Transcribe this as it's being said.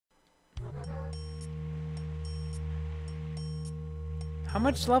How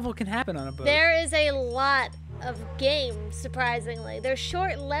much level can happen on a boat? There is a lot of games, surprisingly. They're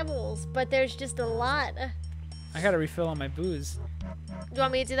short levels, but there's just a lot. I gotta refill on my booze. You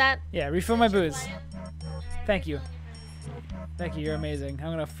want me to do that? Yeah, refill my booze. Thank you. Thank you, you're amazing.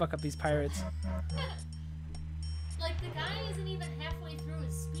 I'm gonna fuck up these pirates. Like, the guy isn't even halfway through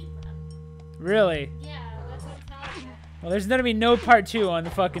his speed run. Really? Yeah, that's what I'm telling you. Well, there's gonna be no part 2 on the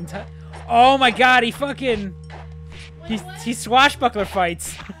fucking Oh my god, he fucking... He swashbuckler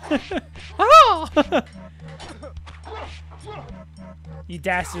fights. Oh! You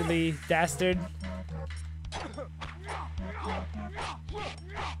dastardly dastard.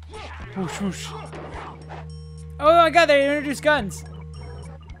 Whoosh, whoosh. Oh my god, they introduced guns.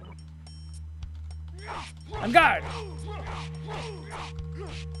 On guard.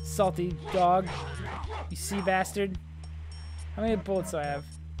 Salty dog. You sea bastard. How many bullets do I have?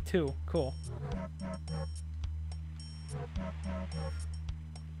 2. Cool.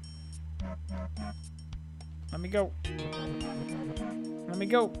 Let me go. Let me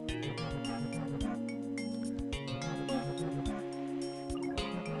go.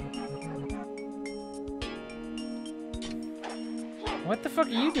 What the fuck are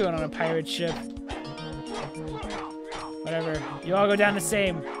you doing on a pirate ship? Whatever. You all go down the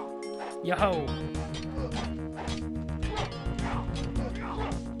same. Yo-ho.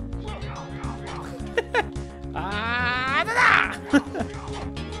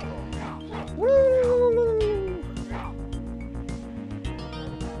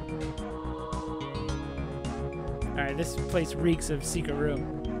 Alright, this place reeks of secret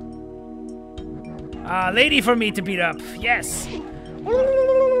room. Lady for me to beat up. Yes.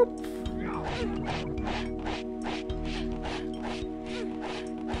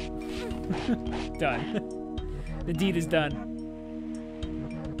 Done. The deed is done.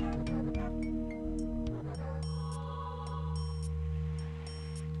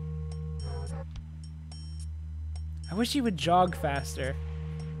 I wish he would jog faster.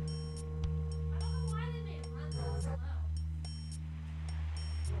 I don't know why they made it run so slow.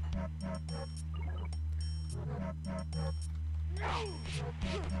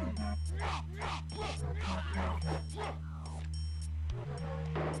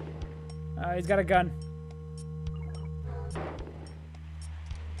 He's got a gun.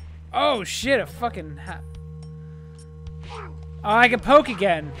 Oh shit, a fucking Oh, I can poke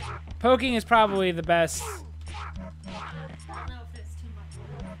again. Poking is probably the best. I don't know if it's too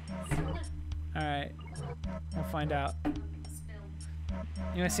much. Alright. We'll find out. Spilled.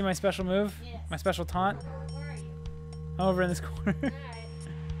 You wanna see my special move? Yes. My special taunt? Where are you? I'm over in this corner. Alright.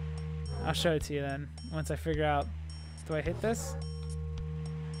 I'll show it to you then. Once I figure out. Do I hit this?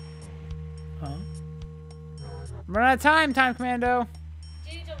 Huh? I'm running out of time, Commando!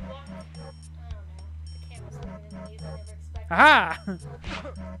 Do you need to walk? I don't know. The camera's moving in ways I never expected. Aha!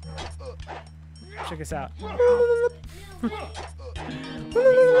 Check this out. Look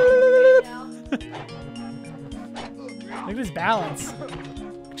at his balance.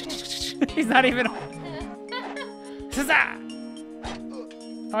 He's not even. Huzzah!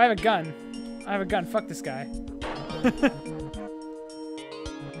 Oh, I have a gun. I have a gun. Fuck this guy.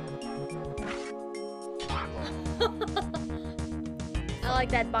 I like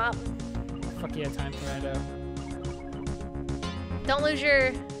that bop. Fuck yeah, Commando. Don't lose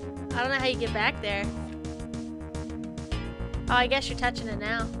your... I don't know how you get back there. Oh, I guess you're touching it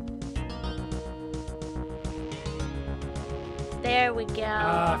now. There we go.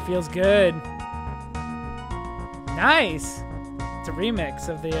 Ah, feels good. Nice. It's a remix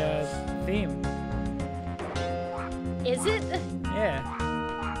of the theme. Is it? Yeah.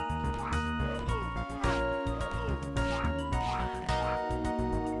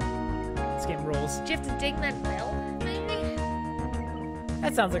 This game rules. Did you have to dig that bell, maybe?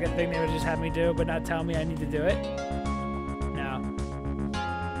 That sounds like a thing they would just have me do, but not tell me I need to do it. No.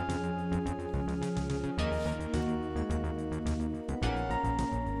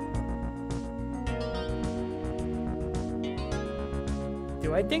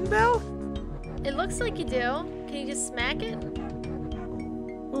 Do I ding bell? It looks like you do. Can you just smack it?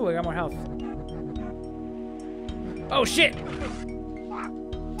 Ooh, I got more health. Oh shit!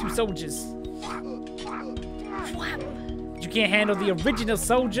 2 soldiers. Whap. You can't handle the original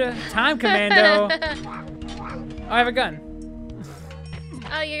soldier. Commando. Oh, I have a gun.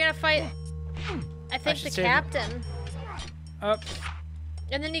 Oh, you're gonna fight, I think, the should save it. captain. Up.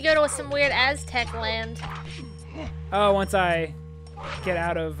 And then you go to some weird Aztec land. Oh, once I get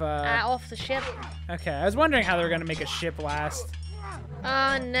out of. Off the ship. Okay, I was wondering how they were gonna make a ship last.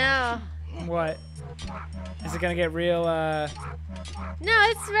 Oh, no. What? Is it gonna get real? No,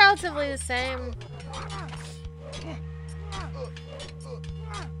 it's relatively the same.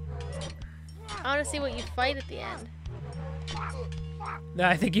 I want to see what you fight at the end. No,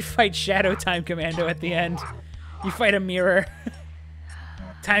 I think you fight Shadow Time Commando at the end. You fight a mirror.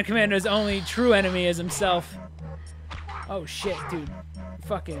 Time Commando's only true enemy is himself. Oh shit, dude.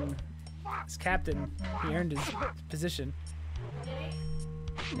 Fucking... This captain, he earned his position.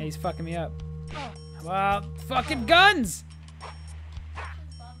 Yeah, he's fucking me up. Well, fucking guns!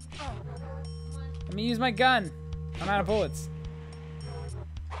 Let me use my gun. I'm out of bullets.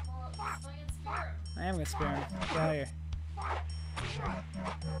 I am gonna spare him. Get out of here.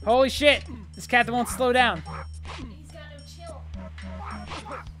 Holy shit! This captain won't slow down. He's got no chill.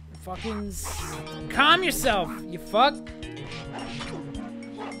 Fucking calm yourself, you fuck.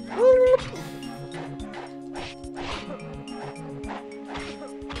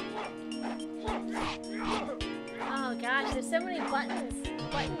 Oh gosh, there's so many buttons.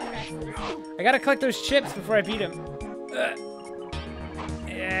 Button presses. I gotta collect those chips before I beat him.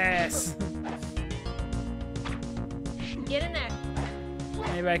 Yes. Get in there.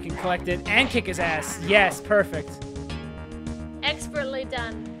 Maybe I can collect it and kick his ass. Yes, perfect. Expertly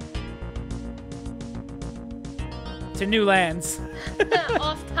done. To new lands.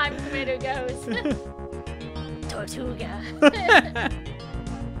 Off Time Commando goes. Tortuga. Look at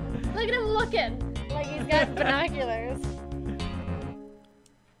him looking like he's got binoculars.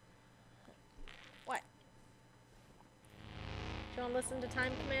 What? Do you want to listen to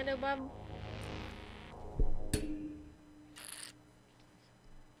Time Commando, bub?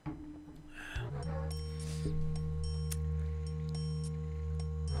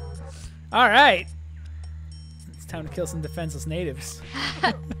 All right. It's time to kill some defenseless natives.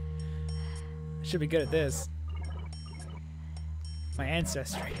 I should be good at this. My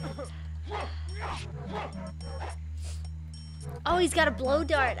ancestry. Oh, he's got a blow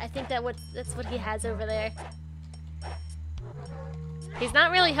dart. I think that's what he has over there. He's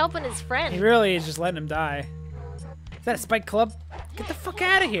not really helping his friend. He really is just letting him die. Is that a spike club? Get the fuck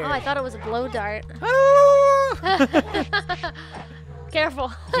out of here. Oh, I thought it was a blow dart. Oh!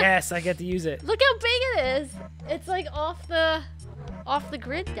 Careful. Yes, I get to use it. Look how big it is. It's like off the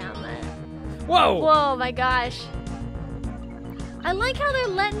grid down there. Whoa! Whoa, my gosh. I like how they're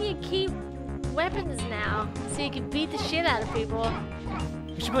letting you keep weapons now, so you can beat the shit out of people.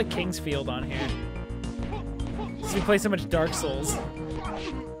 We should play Kingsfield on here. So we play so much Dark Souls.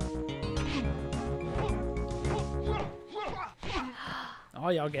 Oh,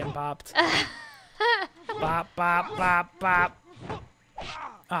 y'all getting bopped. Bop, bop, bop, bop.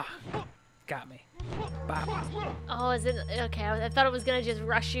 Ah, got me. Bop. Oh, is it? Okay, I thought it was gonna just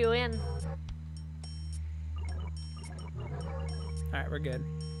rush you in. Alright, we're good.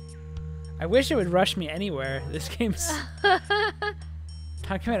 I wish it would rush me anywhere. This game's...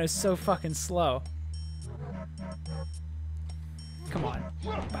 Time Commando is so fucking slow. Come on.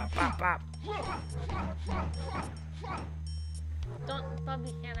 Bop, bop, bop. Don't,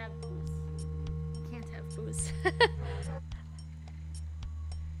 Bubby can't have booze. Can't have booze.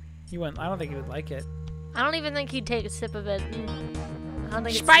 You wouldn't. I don't think he would like it. I don't even think he'd take a sip of it. I don't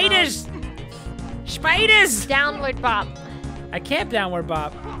think it Spiders! smells. Spiders! Downward bop. I can't downward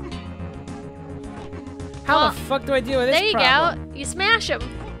bop. How Well, the fuck do I deal with this There you problem? go. You smash him.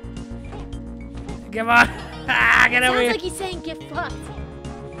 Come on. Ah, get over Sounds here. like he's saying get fucked.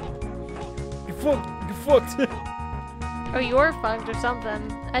 You're fucked. You're fucked. Or you're fucked or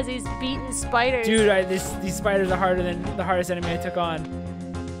something. As he's beating spiders. Dude, these spiders are harder than the hardest enemy I took on.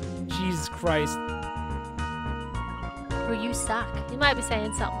 Jesus Christ. Or you suck. You might be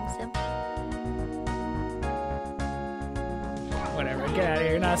saying something, Sim. Whatever. Get out of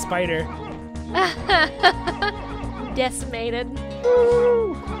here. You're not a spider. Decimated.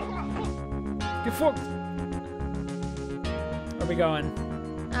 Woo! Get fucked. Where are we going?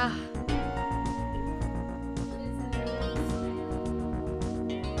 Ah.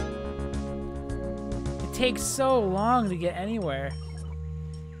 It takes so long to get anywhere.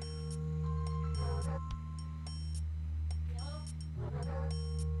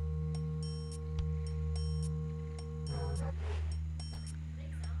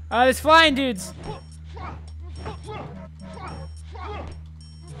 Oh, there's flying dudes.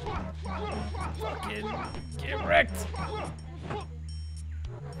 Fucking get wrecked.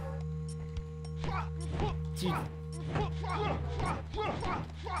 Dude.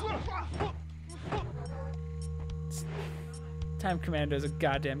 Time Commando is a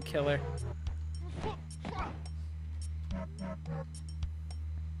goddamn killer.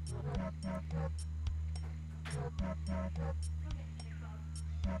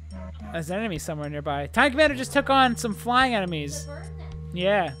 There's an enemy somewhere nearby. Time Commander just took on some flying enemies.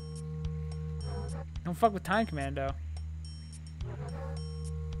 Yeah. Don't fuck with Time Commando.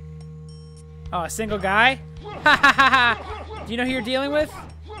 Oh, a single guy? Ha ha ha ha! Do you know who you're dealing with?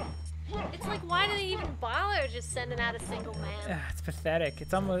 It's like, why do they even bother just sending out a single man? It's pathetic.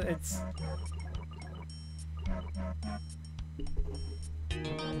 It's almost, it's...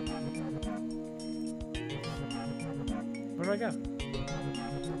 Where do I go?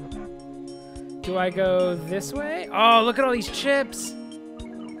 Do I go this way? Oh, look at all these chips!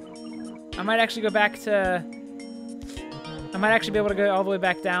 I might actually go back to... I might actually be able to go all the way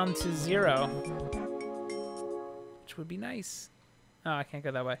back down to 0. Which would be nice. Oh, I can't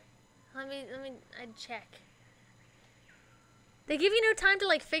go that way. I'd check. They give you no time to,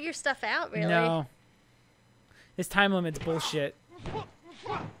 like, figure stuff out, really. No. This time limit's bullshit.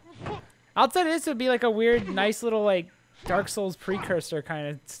 I'll tell you, this would be like a weird, nice little, like, Dark Souls precursor kind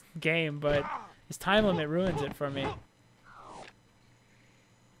of game, but this time limit ruins it for me.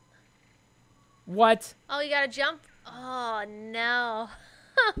 What? Oh, you gotta jump? Oh, no.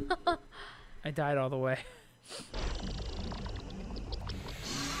 I died all the way.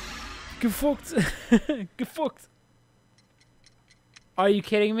 Gefuckt. Gefuckt. Are you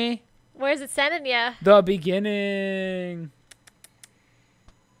kidding me? Where's it sending you? The beginning.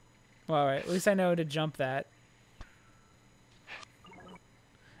 Well, alright. At least I know to jump that.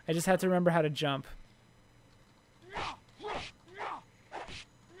 I just have to remember how to jump.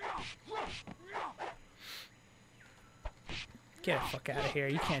 Get the fuck out of here.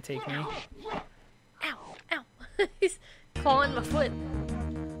 You can't take me. Ow, ow. He's clawing my foot.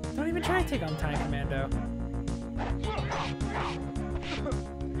 Don't even try to take on Time Commando.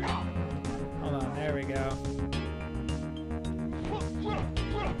 Hold on, there we go.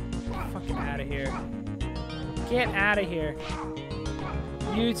 Fucking out of here. Get out of here.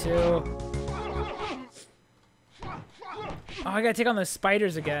 You too. Oh, I gotta take on those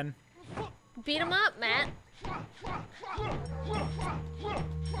spiders again. Beat him up, Matt.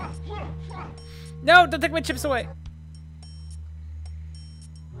 No, don't take my chips away.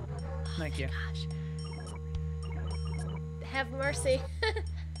 Thank you. Gosh. Have mercy.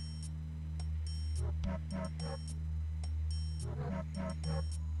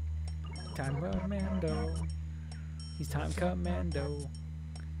 Time Commando. He's Time Commando.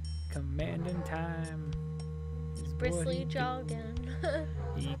 Commanding time. Is Bristly what he do. jogging.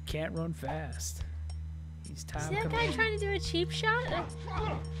 He can't run fast. He's Time See that guy Commando. trying to do a cheap shot?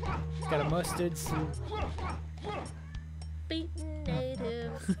 He's got a mustard suit. Beating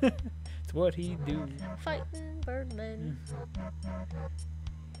natives. It's what he do. Fighting birdmen.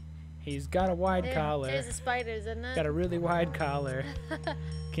 He's got a wide collar. There's the spiders, isn't it? Got a really wide collar.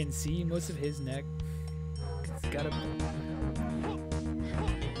 Can see most of his neck. He's got a...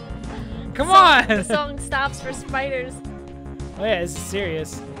 Come on! The song stops for spiders. Oh yeah, this is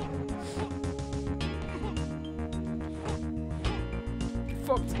serious.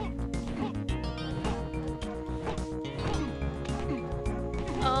 Fucked.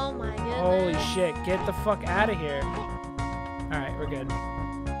 Oh my goodness. Holy shit, get the fuck out of here. Alright, we're good.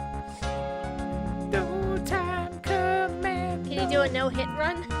 No Time Commando. Can you do a no-hit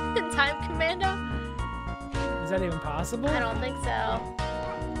run in Time Commando? Is that even possible? I don't think so.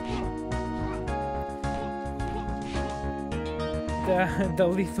 The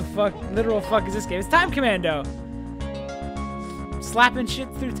literal fuck is this game? It's Time Commando. Slapping shit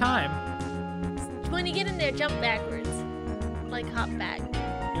through time. When you get in there, jump backwards. Like hop back. You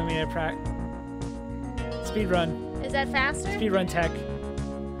want me to practice? Speed run. Is that faster? Speed run tech.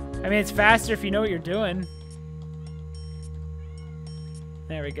 I mean, it's faster if you know what you're doing.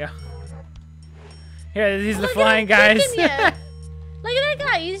 There we go. Here, these are the Look flying at him guys. kicking ya. Look at that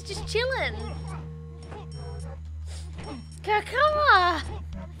guy. He's just chilling. Kakama!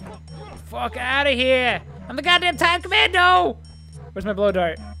 Fuck out of here! I'm the goddamn Time Commando! Where's my blow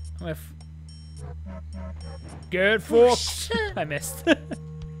dart? I'm gonna Get fucked! I missed.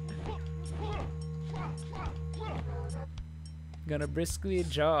 Gonna briskly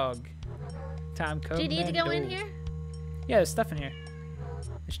jog. Time Commando. Do you need to go in here? Yeah, there's stuff in here.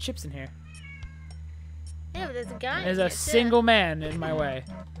 There's chips in here. Yeah, but there's a guy. There's in a here, too. single man in my way.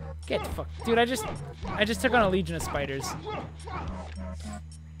 Get the fuck, dude! I just took on a legion of spiders.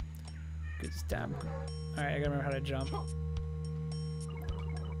 Good damn. All right, I gotta remember how to jump.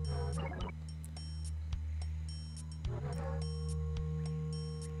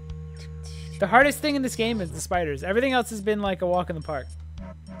 The hardest thing in this game is the spiders. Everything else has been like a walk in the park.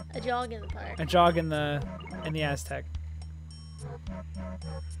 A jog in the park. A jog in the Aztec.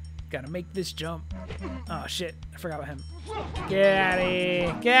 Gotta make this jump. Oh shit, I forgot about him. Get out of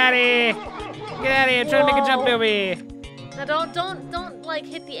here! Get out of here! Get out of here! Try to make a jump, baby! Now don't like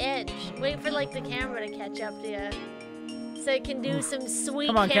hit the edge. Wait for like the camera to catch up to you. So it can do some sweet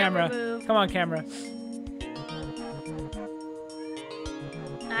Come on, camera. move. Come on, camera.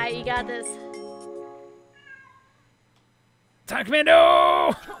 Alright, you got this. Time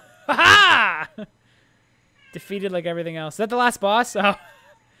Commando! Ha-ha! Defeated like everything else. Is that the last boss? Oh,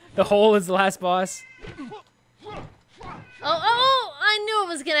 the hole is the last boss. Oh, I knew it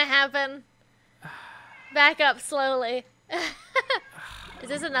was gonna happen. Back up slowly. Is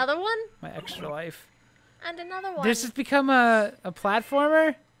this another one? My extra life. And another one. This has become a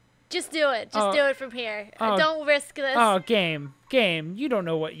platformer? Just do it. Just do it from here. Oh. Don't risk this. Oh, game. Game, you don't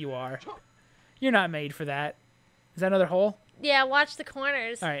know what you are. You're not made for that. Is that another hole? Yeah, watch the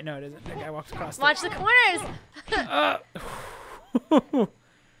corners. All right, no, it isn't. That guy walks across it. Watch the corners.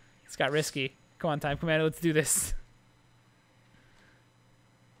 It's got risky. Come on, Time Commando, let's do this.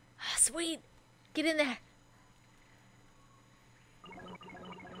 Sweet. Get in there.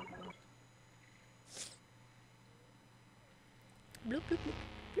 Bloop, bloop, bloop.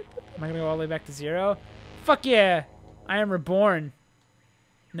 Am I gonna go all the way back to 0? Fuck yeah! I am reborn.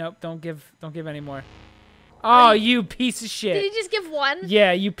 Nope, don't give any more. Oh, you piece of shit. Did you just give one?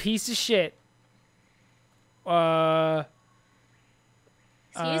 Yeah, you piece of shit.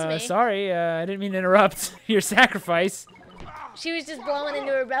 Excuse me. Sorry, I didn't mean to interrupt your sacrifice. She was just blowing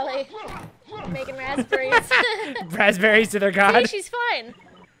into her belly, making raspberries. Raspberries to their god. See, she's fine.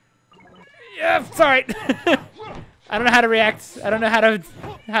 Yeah, sorry. I don't know how to react. I don't know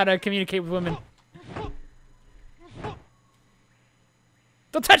how to communicate with women.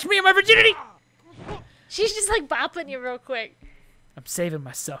 Don't touch me and my virginity! She's just like bopping you real quick. I'm saving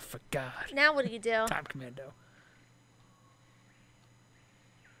myself for God. Now what do you do? Time Commando.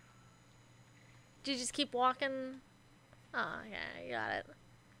 Do you just keep walking? Oh, yeah, you got it.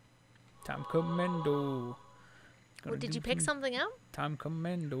 Time Commando. Well, did you pick something up? Time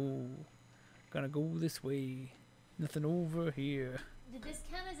Commando. Gonna go this way. Nothing over here. Did this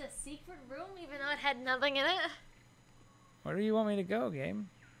count as a secret room even though it had nothing in it? Where do you want me to go, game?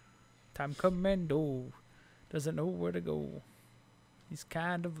 Time Commando. Doesn't know where to go. He's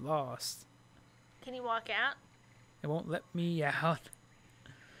kind of lost. Can you walk out? It won't let me out.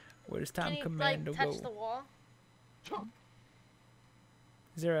 Where does Time Can you, Commando like, touch go? the wall?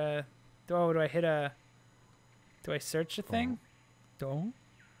 Is there a... Oh, do I hit a... Do I search a thing? Don't.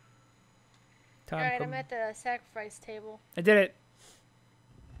 Alright, I'm at the sacrifice table. I did it.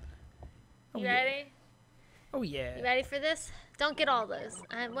 You yeah. ready? Oh, yeah. You ready for this? Don't get all those.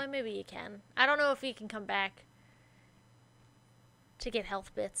 Well, maybe you can. I don't know if you can come back to get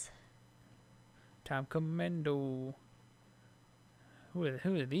health bits. Time Commando. Who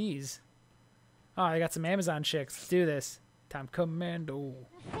are these? Oh, I got some Amazon chicks. Let's do this. Time Commando.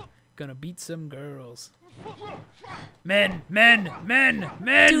 Gonna beat some girls. Men!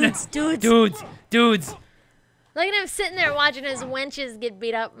 Dudes! Dudes! Look at him sitting there watching his wenches get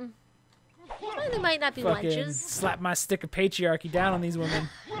beat up. Well, they might not be Fucking wenches. slap my stick of patriarchy down on these women.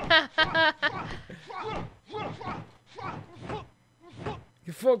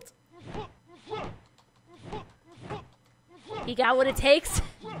 You're fucked. You got what it takes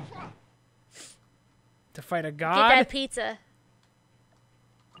To fight a get god? that pizza.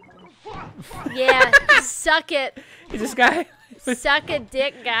 Yeah, suck it. Is this guy... Suck a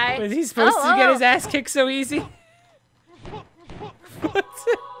dick, guy. Was he supposed to get his ass kicked so easy? What?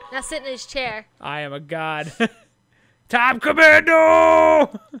 Now sit in his chair. I am a god. Time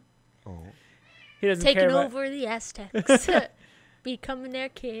Commando! He doesn't care Taking about... over the Aztecs. Becoming their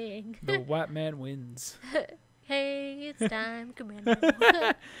king. The white man wins. Hey, it's time, Commando.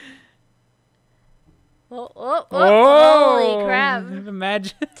 Oh, Oh! holy crap.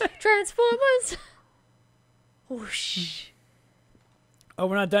 Imagine. Transformers. Whoosh. Oh,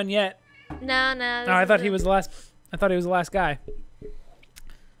 we're not done yet. No. No, I thought he was the last. I thought he was the last guy.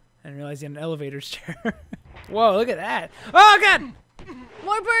 I didn't realize he had an elevator's chair. Whoa, look at that. Oh, God!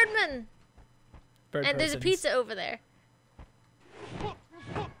 More birdmen. Bird And there's a persons. pizza over there.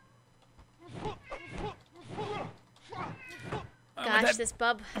 Gosh, this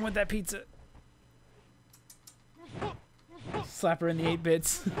bub. I want that pizza. Slap her in the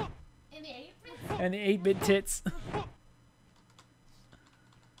 8-bits. In the 8 And the 8-bit tits.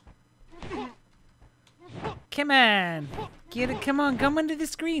 Come on. Get it. Come on. Come under the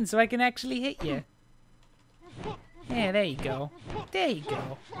screen so I can actually hit you. Yeah, there you go. There you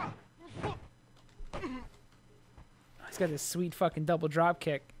go. He's got this sweet fucking double drop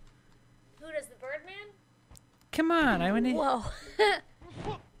kick. Who does the Birdman? Come on. I want to. Whoa.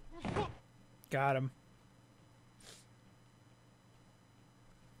 Got him.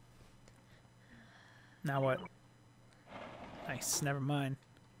 Now what? Nice. Never mind.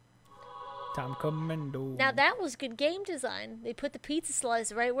 Time Commando. Now that was good game design. They put the pizza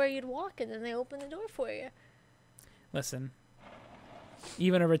slice right where you'd walk, and then they opened the door for you. Listen,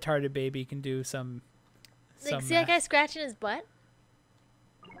 even a retarded baby can do some. Like, see that guy scratching his butt?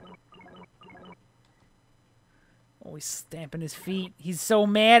 Oh, he's stamping his feet. He's so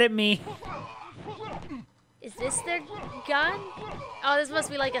mad at me. Is this their gun? Oh, this must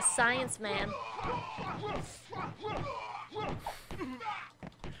be like a science man.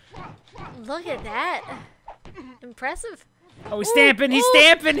 Look at that. Impressive. Oh, he's stamping. He's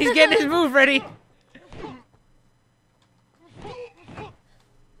stamping. He's getting his move ready.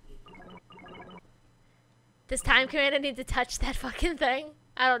 Does Time Commander need to touch that fucking thing?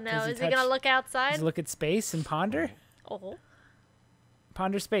 I don't know. Is he gonna look outside? Does he look at space and ponder? Oh.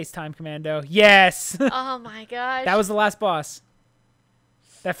 Ponder space, Time Commando. Yes! Oh my gosh. That was the last boss.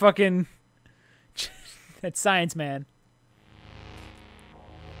 That fucking... that science man.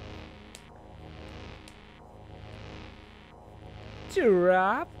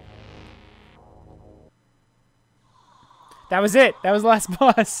 Drop. That was it. That was the last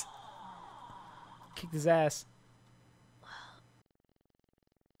boss. Kicked his ass.